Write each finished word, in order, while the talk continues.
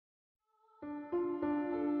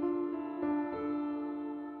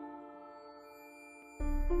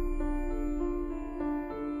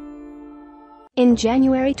In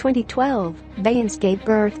January 2012, Beyoncé gave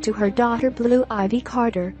birth to her daughter Blue Ivy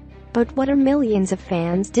Carter. But what her millions of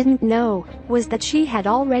fans didn't know was that she had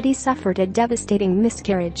already suffered a devastating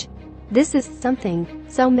miscarriage. This is something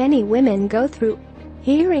so many women go through.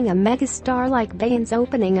 Hearing a megastar like Beyoncé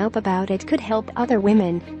opening up about it could help other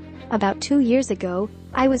women. About 2 years ago,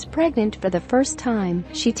 I was pregnant for the first time,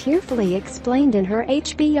 she tearfully explained in her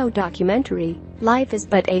HBO documentary, Life is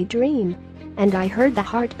But a Dream. And I heard the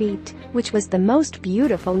heartbeat, which was the most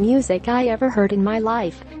beautiful music I ever heard in my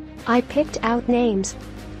life. I picked out names.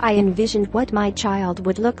 I envisioned what my child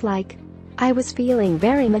would look like. I was feeling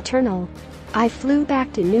very maternal. I flew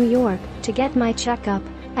back to New York to get my checkup,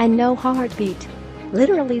 and no heartbeat.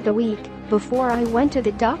 Literally the week before I went to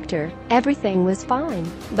the doctor, everything was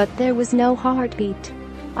fine, but there was no heartbeat.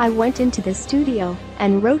 I went into the studio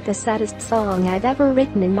and wrote the saddest song I've ever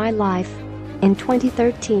written in my life. In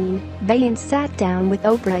 2013, Beyoncé sat down with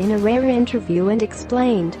Oprah in a rare interview and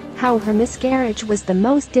explained how her miscarriage was the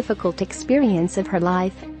most difficult experience of her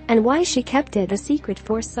life and why she kept it a secret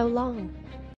for so long.